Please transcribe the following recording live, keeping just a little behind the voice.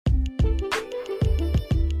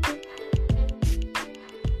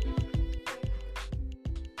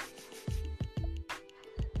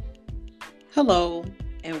Hello,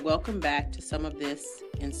 and welcome back to Some of This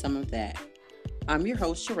and Some of That. I'm your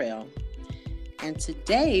host, Sherelle, and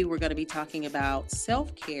today we're going to be talking about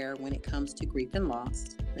self-care when it comes to grief and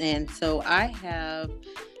loss. And so I have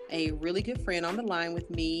a really good friend on the line with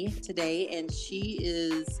me today, and she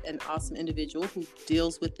is an awesome individual who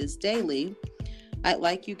deals with this daily. I'd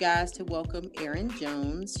like you guys to welcome Erin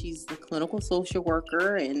Jones. She's the clinical social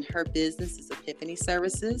worker, and her business is Epiphany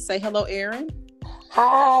Services. Say hello, Erin.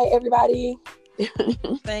 Hi, everybody.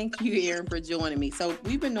 Thank you, Erin, for joining me. So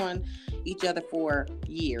we've been knowing each other for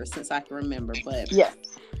years, since I can remember, but Yes.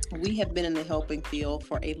 we have been in the helping field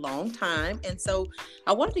for a long time. And so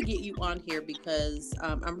I wanted to get you on here because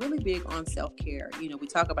I'm really big on self-care. You know, we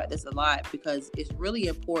talk about this a lot because it's really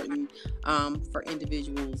important for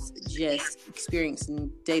individuals just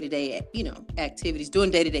experiencing day-to-day, activities,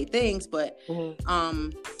 doing day-to-day things. But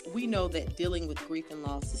we know that dealing with grief and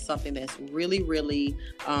loss is something that's really, really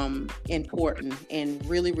important and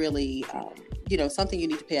really, really something you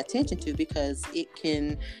need to pay attention to because it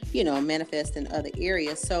can, manifest in other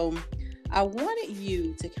areas. So I wanted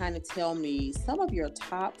you to kind of tell me some of your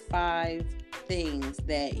top 5 things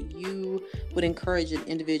that you would encourage an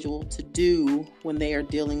individual to do when they are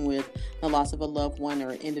dealing with the loss of a loved one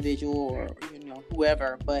or an individual or,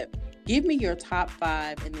 whoever. But give me your top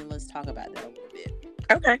 5 and then let's talk about that a little bit.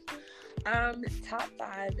 Okay. Top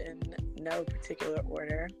 5 in no particular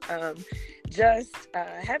order. Just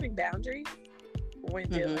having boundaries when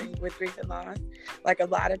dealing with grief and loss. Like a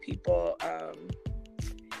lot of people,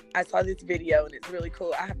 I saw this video and it's really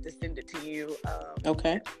cool. I have to send it to you.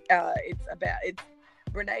 Okay. It's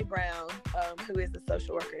Brene Brown, who is a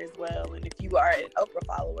social worker as well. And if you are an Oprah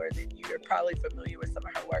follower, then you're probably familiar with some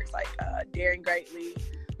of her works, like Daring Greatly,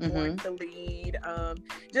 Born to Lead,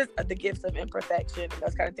 just the gifts of imperfection and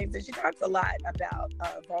those kind of things. And she talks a lot about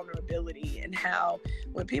vulnerability and how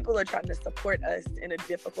when people are trying to support us in a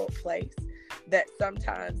difficult place, that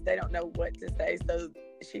sometimes they don't know what to say. So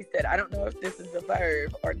she said, I don't know if this is a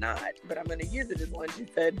verb or not, but I'm going to use it as one. She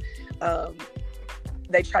said,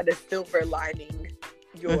 they try to silver lining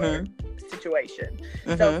your situation.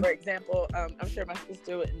 So for example, I'm sure my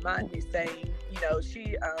sister wouldn't mind me saying,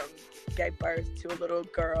 she gave birth to a little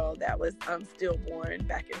girl that was stillborn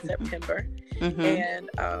back in September. And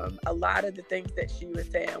a lot of the things that she was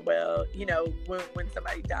saying, well, when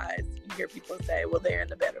somebody dies, you hear people say, well, they're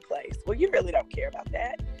in a better place. Well, you really don't care about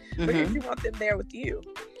that because you want them there with you.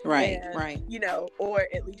 Right. Or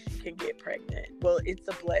at least you can get pregnant. Well, it's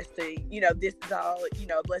a blessing. This is all,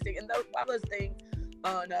 a blessing. And all those things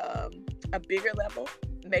on a bigger level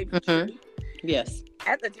may be true. Yes.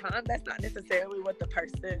 At the time, that's not necessarily what the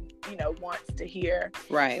person, wants to hear.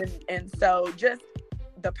 Right. And so just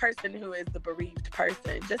the person who is the bereaved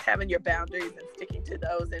person, just having your boundaries and sticking to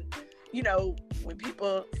those. And, when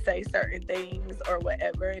people say certain things or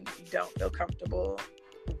whatever, and you don't feel comfortable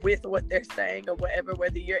with what they're saying or whatever,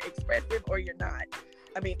 whether you're expressive or you're not,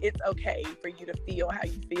 I mean, it's okay for you to feel how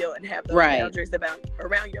you feel and have those boundaries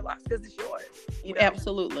around your loss because it's yours.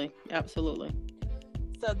 Absolutely.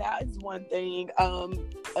 So that is one thing.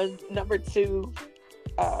 Number 2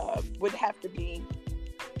 would have to be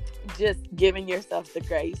just giving yourself the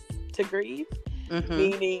grace to grieve,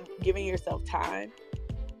 meaning giving yourself time.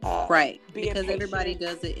 Right, because patient. everybody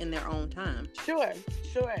does it in their own time. Sure.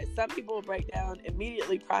 Some people will break down,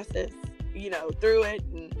 immediately process, through it,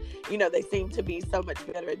 and, they seem to be so much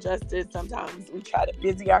better adjusted. Sometimes we try to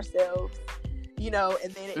busy ourselves, and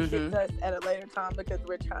then it hits us at a later time because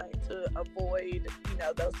we're trying to avoid,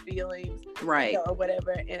 those feelings, right, or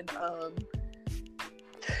whatever, and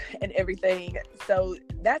everything. So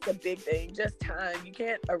that's a big thing, just time. You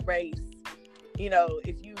can't erase,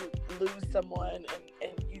 if you lose someone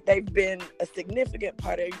and they've been a significant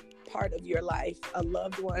part of your life, a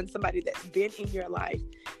loved one, somebody that's been in your life,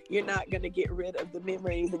 you're not going to get rid of the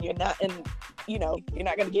memories, and you're not going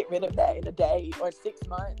to get rid of that in a day or 6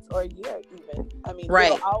 months or a year even. I mean,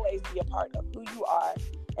 it'll always be a part of who you are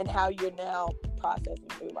and how you're now processing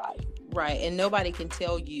through life. Right. And nobody can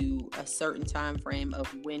tell you a certain time frame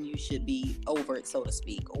of when you should be over it, so to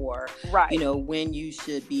speak, or, when you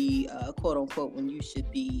should be, quote unquote, when you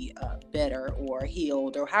should be better or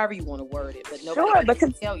healed or however you want to word it. But nobody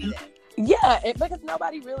can tell you that. Yeah. Because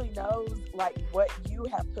nobody really knows like what you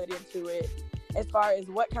have put into it as far as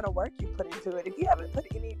what kind of work you put into it. If you haven't put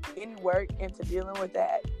any work into dealing with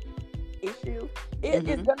that issue, it's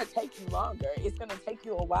going to take you longer. It's going to take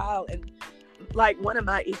you a while. And like one of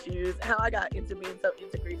my issues, how I got into being so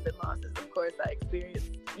into grief and losses, of course, I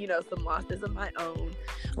experienced, some losses of my own.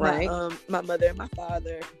 Right. My mother and my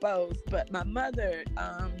father, both. But my mother,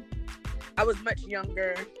 I was much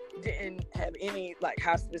younger didn't have any like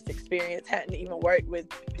hospice experience, hadn't even worked with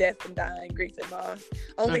death and dying, grief and loss,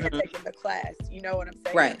 only had taken the class, you know what I'm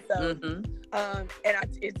saying? Right. So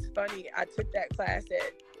it's funny, I took that class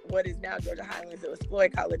at what is now Georgia Highlands. It was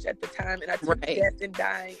Floyd College at the time, and I took death and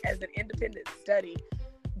dying as an independent study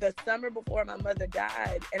the summer before my mother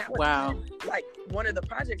died. And I was like, one of the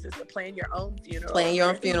projects is to plan your own funeral. Plan your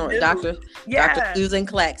own funeral. Dr. Susan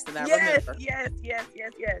Claxton, I remember. Yes.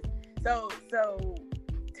 So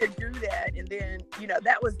to do that, and then, you know,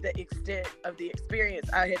 that was the extent of the experience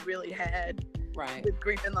I had really had with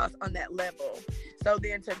grief and loss on that level. So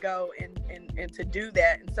then to go and to do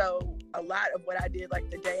that, and so a lot of what I did, like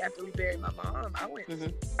the day after we buried my mom, I went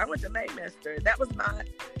to Maymester. That was my,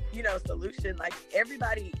 you know, solution. Like,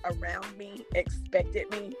 everybody around me expected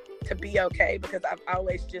me to be okay, because I've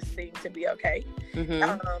always just seemed to be okay.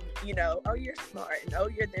 You know, oh, you're smart, and oh,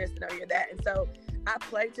 you're this, and oh, you're that. And so I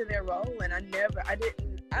played to their role, and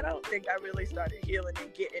I don't think I really started healing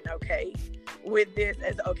and getting okay with this,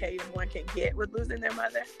 as okay as one can get with losing their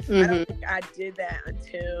mother. I don't think I did that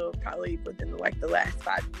until probably within like the last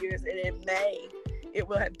 5 years. And in May, it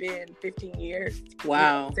will have been 15 years.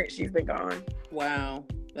 Wow. Since she's been gone. Wow.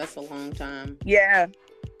 That's a long time. Yeah.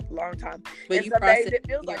 Long time. But and some days it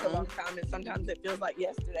feels like a long time, and sometimes it feels like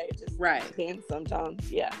yesterday. It just depends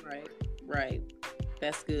sometimes. Yeah. Right.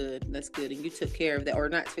 That's good. And you took care of that, or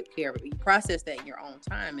not took care of it, but you processed that in your own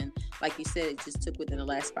time. And like you said, it just took within the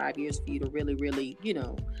last 5 years for you to really, really, you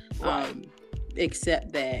know,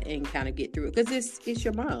 accept that and kind of get through it, because it's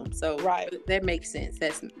your mom. So that makes sense.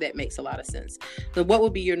 That makes a lot of sense. So what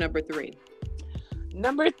would be your number 3?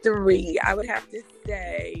 Number 3, I would have to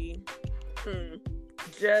say,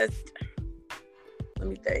 just let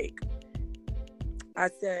me think. I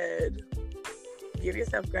said, give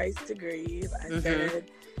yourself grace to grieve. I said,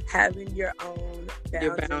 having your own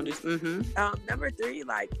boundaries. Number 3,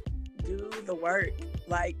 like, do the work.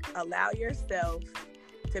 Like, allow yourself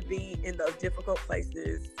to be in those difficult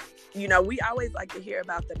places. You know, we always like to hear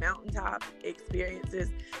about the mountaintop experiences,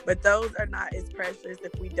 but those are not as precious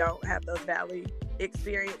if we don't have those valley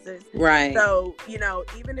experiences. Right. So, you know,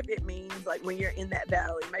 even if it means like when you're in that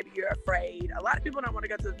valley, maybe you're afraid. A lot of people don't want to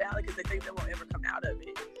go to the valley because they think they won't ever come out of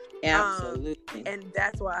it. Absolutely. And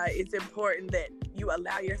that's why it's important that you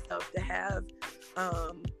allow yourself to have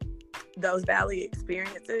those valley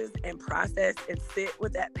experiences and process and sit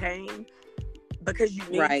with that pain, because you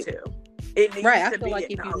need to. It needs to I feel be like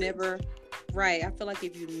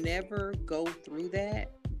if you never go through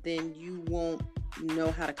that, then you won't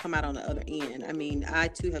know how to come out on the other end. I mean, I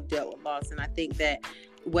too have dealt with loss, and I think that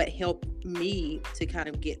what helped me to kind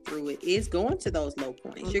of get through it is going to those low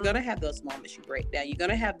points. You're going to have those moments you break down. You're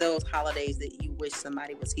going to have those holidays that you wish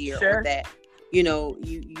somebody was here, or that, you know,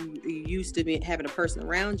 you used to be having a person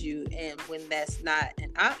around you, and when that's not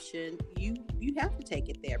an option, you have to take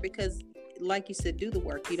it there, because like you said, do the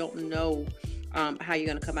work. You don't know how you're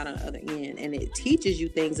going to come out on the other end. And it teaches you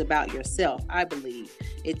things about yourself, I believe.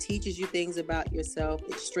 It teaches you things about yourself.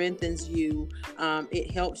 It strengthens you. It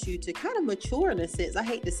helps you to kind of mature in a sense. I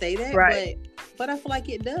hate to say that, but I feel like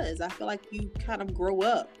it does. I feel like you kind of grow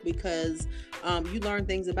up, because you learn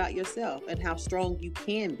things about yourself and how strong you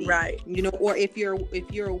can be. Right. You know, or if you're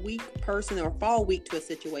a weak person or fall weak to a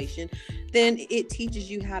situation, then it teaches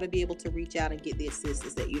you how to be able to reach out and get the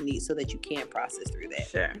assistance that you need so that you can process through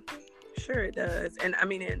that. Sure it does. And I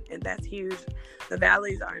mean, and that's huge. The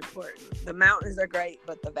valleys are important. The mountains are great,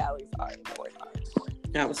 but the valleys are important.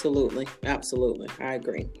 Absolutely. I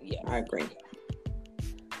agree. I agree.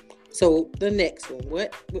 So the next one,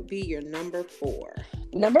 what would be your number 4?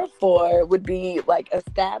 Number 4 would be like,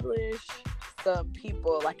 establish some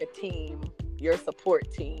people, like a team, your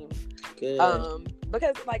support team. Good.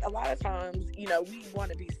 Because like a lot of times, you know, we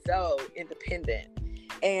want to be so independent,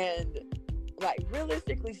 and like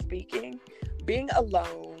realistically speaking, being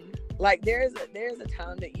alone, like there's a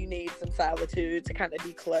time that you need some solitude to kind of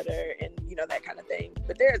declutter and, you know, that kind of thing.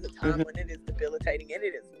 But there's a time when it is debilitating and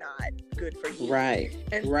it is not good for you. Right.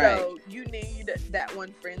 And so you need that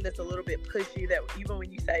one friend that's a little bit pushy, that even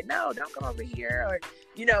when you say, no, don't come over here, or,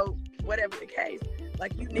 you know, whatever the case,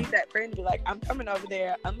 like you need that friend to be like, I'm coming over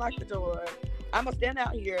there, unlock the door, I'm gonna stand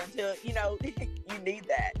out here until, you know, you need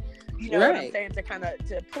that. You know what I'm saying? To kind of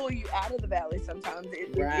to pull you out of the valley. Sometimes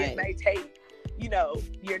it may take, you know,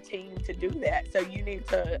 your team to do that. So you need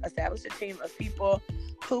to establish a team of people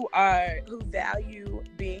who value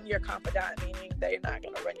being your confidant, meaning they're not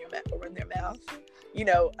going to run their mouth, you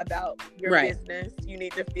know, about your business. You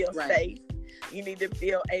need to feel safe. You need to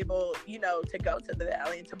feel able, you know, to go to the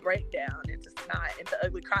valley and to break down and to not, and to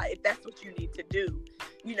ugly cry if that's what you need to do.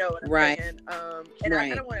 You know what I'm right. saying? And I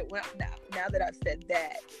kind of want to, now that I've said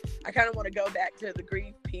that, I kind of want to go back to the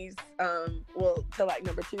grief piece, to like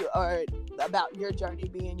number 2, or about your journey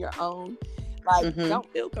being your own. Like, don't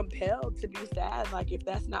feel compelled to be sad. Like, if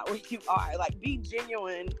that's not where you are, like, be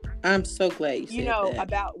genuine. I'm so glad you said that.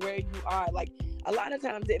 About where you are. Like, a lot of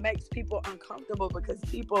times it makes people uncomfortable because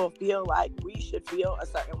people feel like we should feel a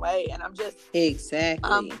certain way. And I'm just...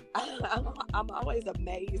 Exactly. I'm always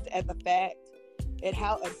amazed at the fact at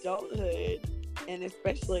how adulthood, and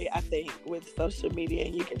especially I think with social media,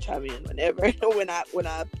 and you can chime in whenever when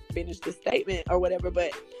I finish the statement or whatever,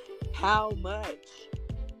 but how much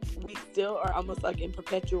we still are almost like in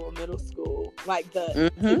perpetual middle school, like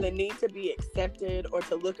the need to be accepted or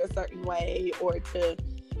to look a certain way, or to,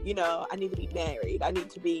 you know, I need to be married, I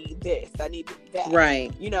need to be this, I need to be that,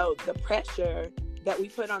 right? You know, the pressure that we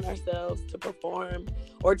put on ourselves to perform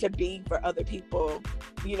or to be for other people,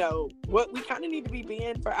 you know, what we kind of need to be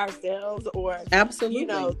being for ourselves, or absolutely, you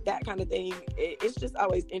know, that kind of thing. It's just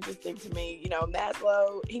always interesting to me. You know,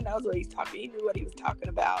 Maslow, he knows what he's talking. He knew what he was talking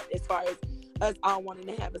about as far as us all wanting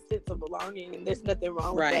to have a sense of belonging, and there's nothing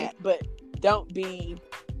wrong with that. But don't be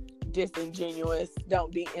disingenuous.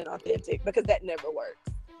 Don't be inauthentic, because that never works.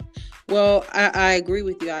 Well, I agree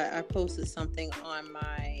with you. I posted something on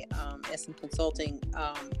my SM Consulting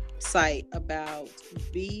site about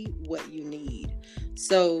be what you need.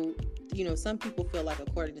 So, you know, some people feel like,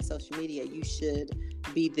 according to social media, you should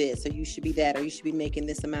be this, or you should be that, or you should be making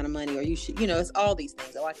this amount of money, or you should, you know, it's all these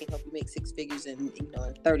things. Oh, I can help you make 6 figures in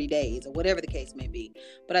 30 days, or whatever the case may be.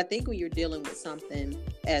 But I think when you're dealing with something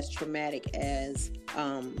as traumatic as,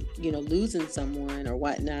 losing someone or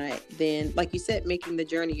whatnot, then, like you said, making the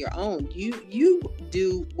journey your own. You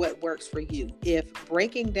do what works for you. If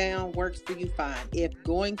breaking down works for you, fine. If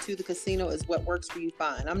going to the casino is what works for you,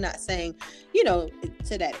 fine. I'm not saying,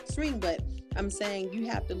 to that extreme, but I'm saying you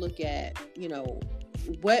have to look at,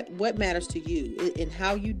 what matters to you, and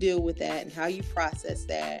how you deal with that and how you process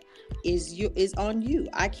that is on you.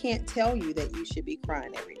 I can't tell you that you should be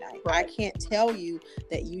crying every night. Right. I can't tell you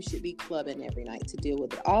that you should be clubbing every night to deal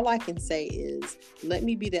with it. All I can say is, let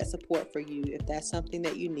me be that support for you if that's something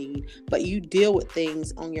that you need, but you deal with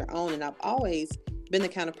things on your own. And I've always been the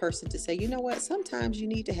kind of person to say, you know what, sometimes you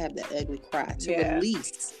need to have that ugly cry to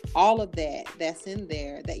release all of that's in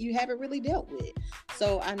there that you haven't really dealt with.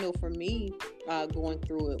 So I know for me, going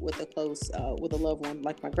through it with with a loved one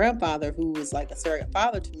like my grandfather, who was like a surrogate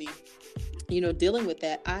father to me, dealing with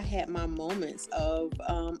that, I had my moments of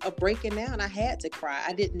breaking down. I had to cry.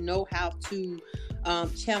 I didn't know how to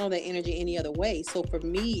channel that energy any other way. So for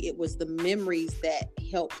me, it was the memories that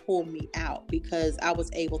helped pull me out, because I was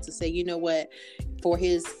able to say, you know what, for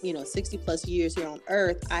his 60 plus years here on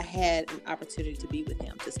earth, I had an opportunity to be with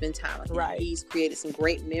him, to spend time with him. Right. He's created some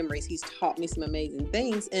great memories. He's taught me some amazing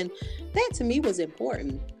things, and that to me was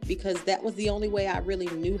important, because that was the only way I really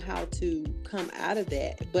knew how to come out of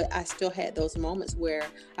that. But I still had those moments where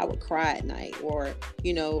I would cry at night, or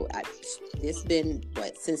it's been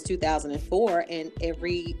since 2004, and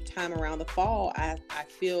every time around the fall, I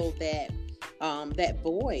feel that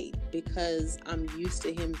void, because I'm used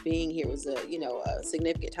to him being here. It was a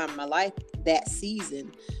significant time in my life. That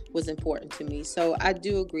season was important to me. So I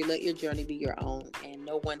do agree, let your journey be your own, and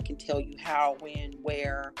no one can tell you how, when,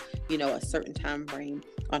 where, a certain time frame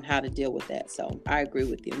on how to deal with that. So I agree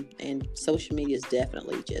with you. And social media is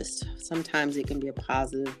definitely sometimes it can be a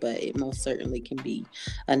positive, but it most certainly can be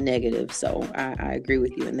a negative. So I agree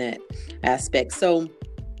with you in that aspect. So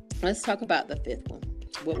let's talk about the 5th one.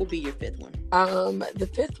 What will be your 5th one? The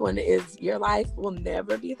 5th one is, your life will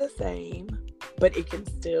never be the same, but it can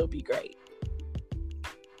still be great.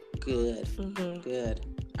 Good. Mm-hmm. Good.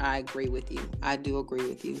 I agree with you. I do agree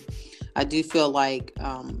with you. I do feel like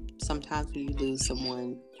sometimes when you lose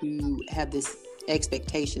someone, you have this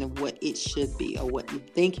expectation of what it should be or what you're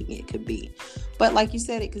thinking it could be. But like you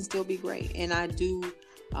said, it can still be great. And I do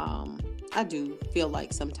feel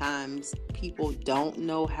like sometimes people don't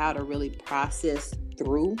know how to really process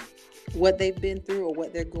through what they've been through or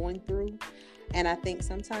what they're going through. And I think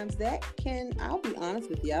sometimes that I'll be honest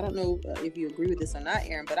with you, I don't know if you agree with this or not,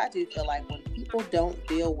 Erin, but I do feel like when people don't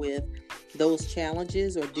deal with those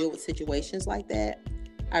challenges or deal with situations like that,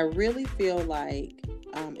 I really feel like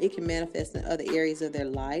it can manifest in other areas of their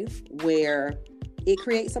life where it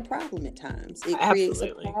creates a problem at times. It creates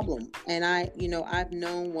a problem. And I've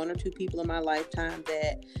known 1 or 2 people in my lifetime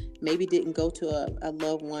that maybe didn't go to a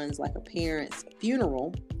loved one's, like a parent's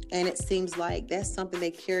funeral. And it seems like that's something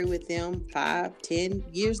they carry with them 5-10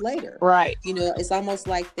 years later. Right. It's almost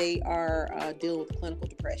like they are dealing with clinical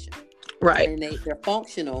depression. Right. And they're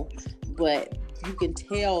functional, but you can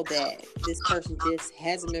tell that this person just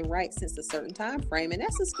hasn't been right since a certain time frame. And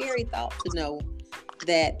that's a scary thought to know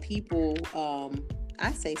that people,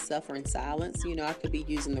 I say suffer in silence. You know, I could be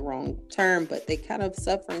using the wrong term, but they kind of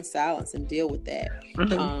suffer in silence and deal with that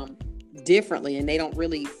differently, and they don't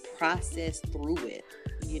really process through it,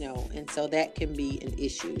 you know, and so that can be an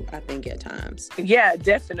issue, I think, at times. Yeah,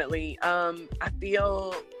 definitely. I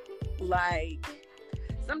feel like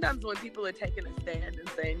sometimes when people are taking a stand and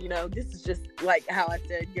saying, you know, this is just like how I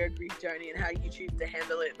said, your grief journey and how you choose to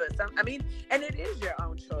handle it. But and it is your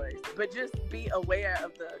own choice, but just be aware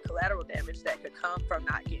of the collateral damage that could come from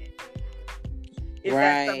not getting. If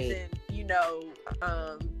that's something, you know,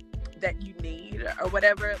 that you need or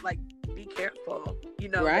whatever, like, be careful, you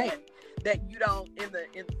know, that you don't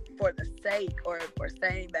for the sake or for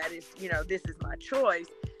saying that it's, you know, this is my choice,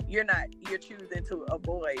 you're choosing to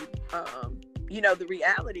avoid, you know, the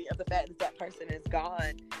reality of the fact that person is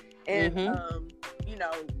gone. And, you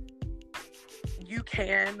know, you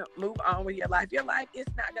can move on with your life. Your life is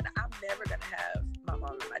I'm never going to have my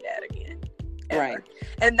mom and my dad again. Ever. Right.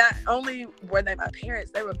 And not only were they my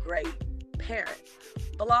parents, they were great parents.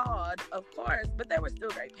 Flawed, of course, but they were still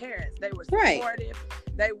great parents. They were supportive.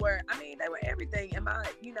 They were everything. And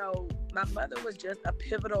my mother was just a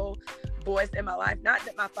pivotal voice in my life. Not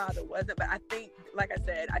that my father wasn't, but I think, like I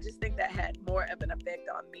said, I just think that had more of an effect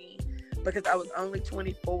on me because I was only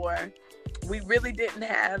 24. We really didn't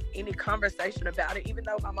have any conversation about it. Even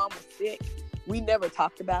though my mom was sick, we never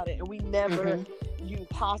talked about it, and we never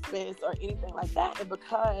used hospice or anything like that. And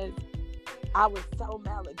because I was so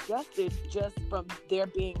maladjusted just from there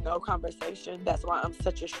being no conversation, that's why I'm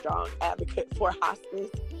such a strong advocate for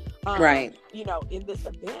hospice. You know, in this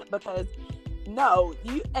event, because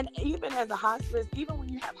and even as a hospice, even when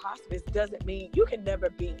you have hospice, doesn't mean you can never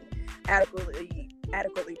be adequately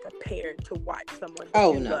prepared to watch someone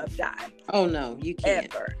you love die. Oh no, you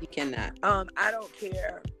can't. Ever. You cannot. I don't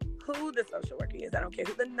care who the social worker is. I don't care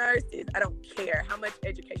who the nurse is. I don't care how much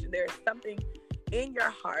education. There is something in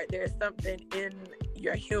your heart. There's something in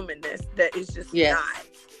your humanness that is just not.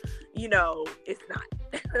 You know, it's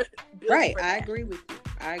not. Right. I agree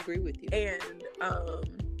with you. And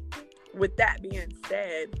with that being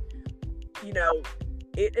said, you know,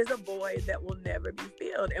 it is a void that will never be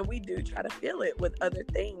filled. And we do try to fill it with other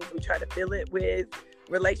things. We try to fill it with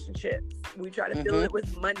relationships. We try to fill it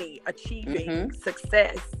with money, achieving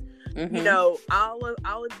success, you know, all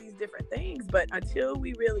of these different things. But until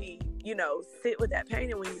we really, you know, sit with that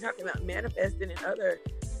pain, and when you're talking about manifesting in other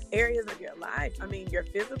areas of your life, I mean, your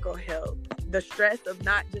physical health, the stress of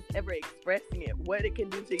not just ever expressing it, what it can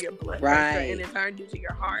do to your blood pressure and in turn do to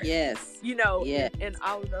your heart. Yes. You know, and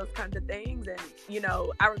all of those kinds of things. And, you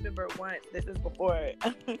know, I remember once, this is before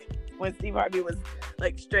when Steve Harvey was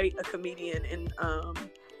like straight a comedian, and,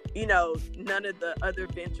 you know, none of the other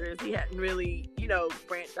ventures, he hadn't really, you know,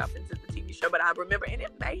 branched off into the TV show. But I remember, and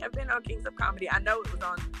it may have been on Kings of Comedy. I know it was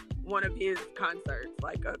on one of his concerts,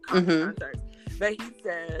 like a comedy concerts. But he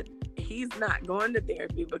said he's not going to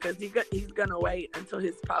therapy because he's going to wait until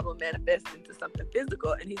his problem manifests into something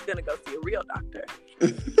physical, and he's going to go see a real doctor.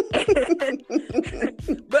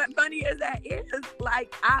 But funny as that is,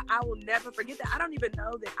 like, I will never forget that. I don't even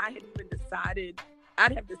know that I had even decided.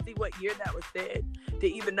 I'd have to see what year that was said to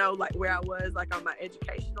even know, like, where I was, like, on my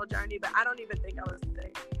educational journey. But I don't even think I was there.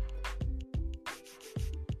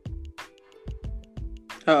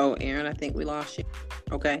 Oh, Aaron, I think we lost you.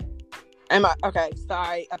 Okay. Am I okay?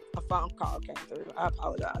 Sorry, a phone call came through. I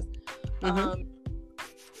apologize.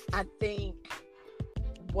 I think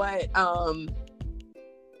what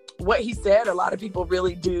he said, a lot of people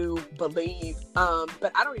really do believe.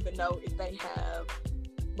 But I don't even know if they have,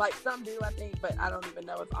 like, some do, I think, but I don't even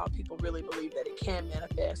know if all people really believe that it can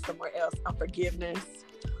manifest somewhere else. Unforgiveness,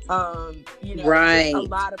 you know, a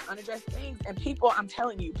lot of unaddressed things. And people, I'm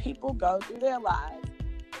telling you, people go through their lives,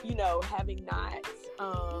 you know, having not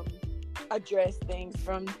address things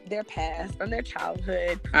from their past, from their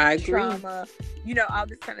childhood, trauma, you know, all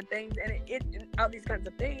this kind of things, and all these kinds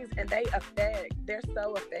of things, and they're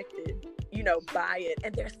so affected, you know, by it,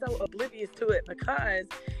 and they're so oblivious to it because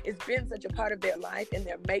it's been such a part of their life and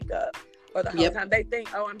their makeup for the whole time. They think,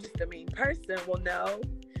 oh, I'm just a mean person. Well, no.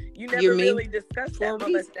 You never really discussed that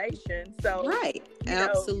molestation. So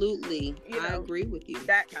absolutely. I agree with you.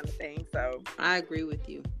 That kind of thing. So I agree with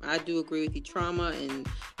you. I do agree with you. Trauma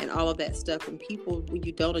and all of that stuff. When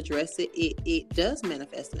you don't address it, it does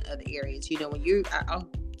manifest in other areas. You know, when I'll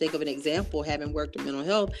think of an example, having worked in mental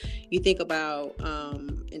health, you think about,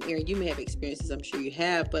 and Erin, you may have experiences, I'm sure you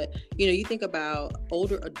have, but, you think about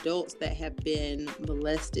older adults that have been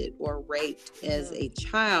molested or raped as a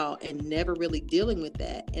child and never really dealing with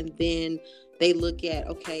that. And then they look at,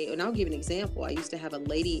 okay, and I'll give an example. I used to have a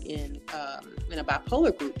lady in a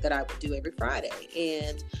bipolar group that I would do every Friday.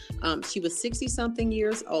 And she was 60 something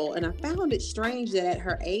years old. And I found it strange that at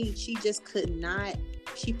her age, she just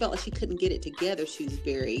she felt like she couldn't get it together. She was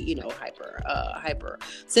very, hyper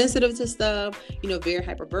sensitive to stuff, very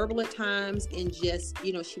hyperverbal at times. And just,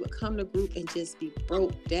 she would come to group and just be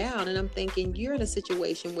broke down. And I'm thinking, you're in a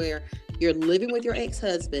situation where you're living with your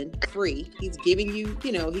ex-husband free. He's giving you,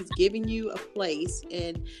 a place.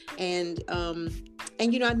 And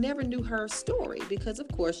I never knew her story because, of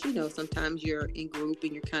course, sometimes you're in group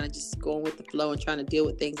and you're kind of just going with the flow and trying to deal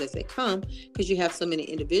with things as they come because you have so many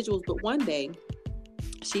individuals. But one day,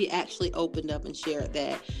 she actually opened up and shared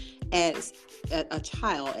that as a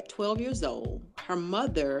child at 12 years old, her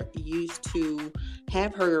mother used to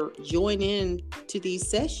have her join in to these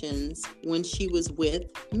sessions when she was with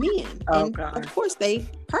men. Oh, and God. Of course, they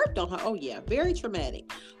perked on her. Oh, yeah, very traumatic.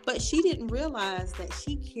 But she didn't realize that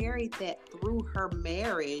she carried that through her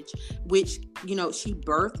marriage, which, she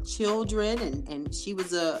birthed children and she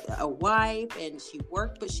was a wife and she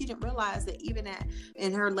worked, but she didn't realize that even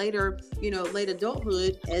in her later, late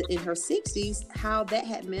adulthood in her 60s, how that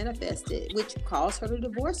had manifested, which caused her to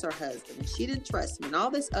divorce her husband. And she didn't trust him and all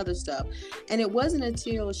this other stuff. And it wasn't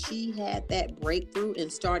until she had that breakthrough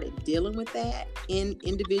and started dealing with that in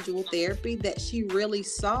individual therapy that she really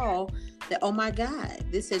saw that, oh my God,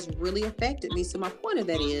 this has really affected me. So my point of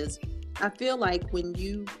that is, I feel like when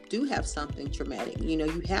you do have something traumatic,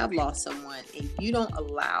 you have lost someone and you don't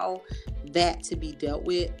allow that to be dealt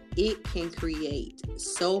with, it can create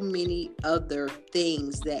so many other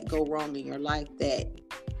things that go wrong in your life that.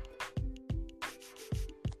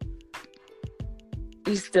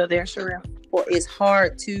 You still there, Sherelle? Or it's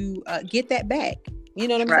hard to get that back. You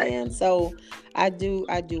know what I'm saying? So I do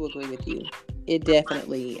agree with you. It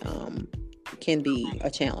definitely can be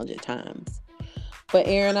a challenge at times. But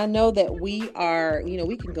Erin, I know that we are,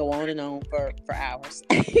 we can go on and on for hours.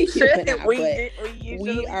 We are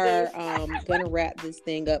going to wrap this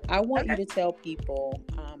thing up. I want you to tell people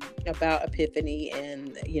about Epiphany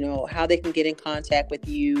and, how they can get in contact with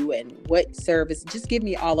you and what service. Just give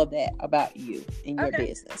me all of that about you and your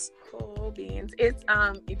business. Cool beans. It's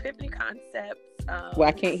Epiphany Concepts. Well,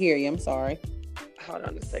 I can't hear you. I'm sorry. Hold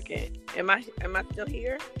on a second. Am I still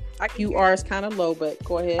here? You are kind of low, but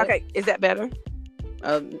go ahead. Okay. Is that better?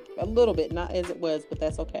 A little bit, not as it was, but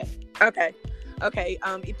that's okay. Okay.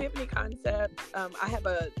 Epiphany Concepts. I have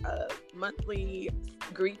a monthly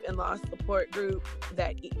grief and loss support group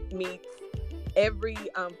that meets every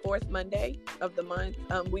fourth Monday of the month.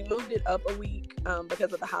 We moved it up a week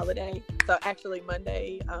because of the holiday. So actually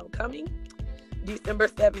Monday coming, December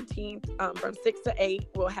 17th, from 6 to 8,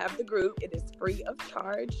 we'll have the group. It is free of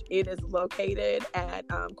charge. It is located at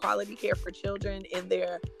Quality Care for Children in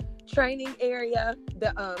their training area.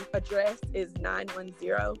 The address is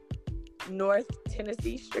 910 North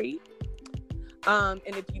Tennessee Street. And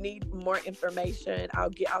if you need more information, I'll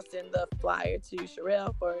send the flyer to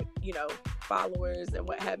Sherelle for, followers and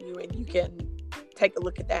what have you, and you can take a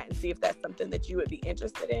look at that and see if that's something that you would be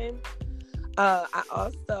interested in. I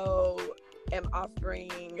also am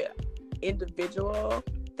offering individual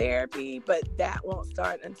therapy, but that won't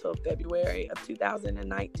start until February of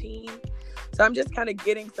 2019. So I'm just kind of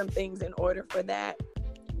getting some things in order for that.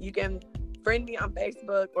 You can friend me on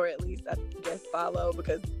Facebook, or at least I guess follow,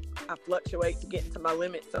 because I fluctuate to get into my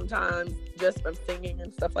limits sometimes just from singing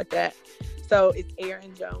and stuff like that. So it's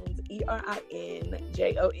Erin Jones,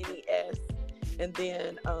 ErinJones. And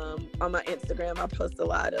then on my Instagram, I post a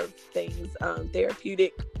lot of things,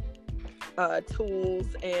 therapeutic tools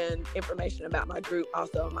and information about my group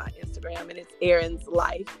also on my Instagram. And it's Erin's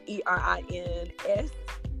Life, ERINSLYFE.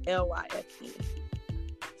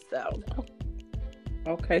 So.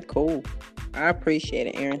 Okay, cool. I appreciate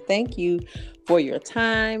it, Erin. Thank you for your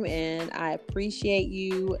time, and I appreciate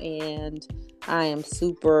you, and I am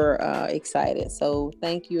super excited. So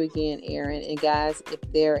thank you again, Erin. And guys, if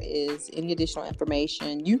there is any additional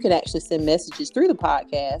information, you can actually send messages through the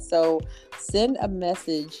podcast. So send a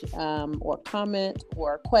message or comment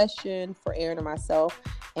or a question for Erin or myself,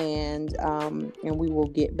 and we will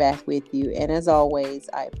get back with you. And as always,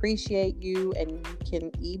 I appreciate you, and you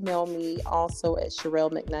can email me also at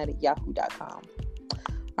SherelleMcKnight@yahoo.com.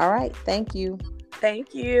 All right. Thank you.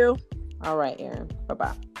 Thank you. All right, Erin.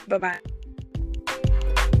 Bye-bye. Bye-bye.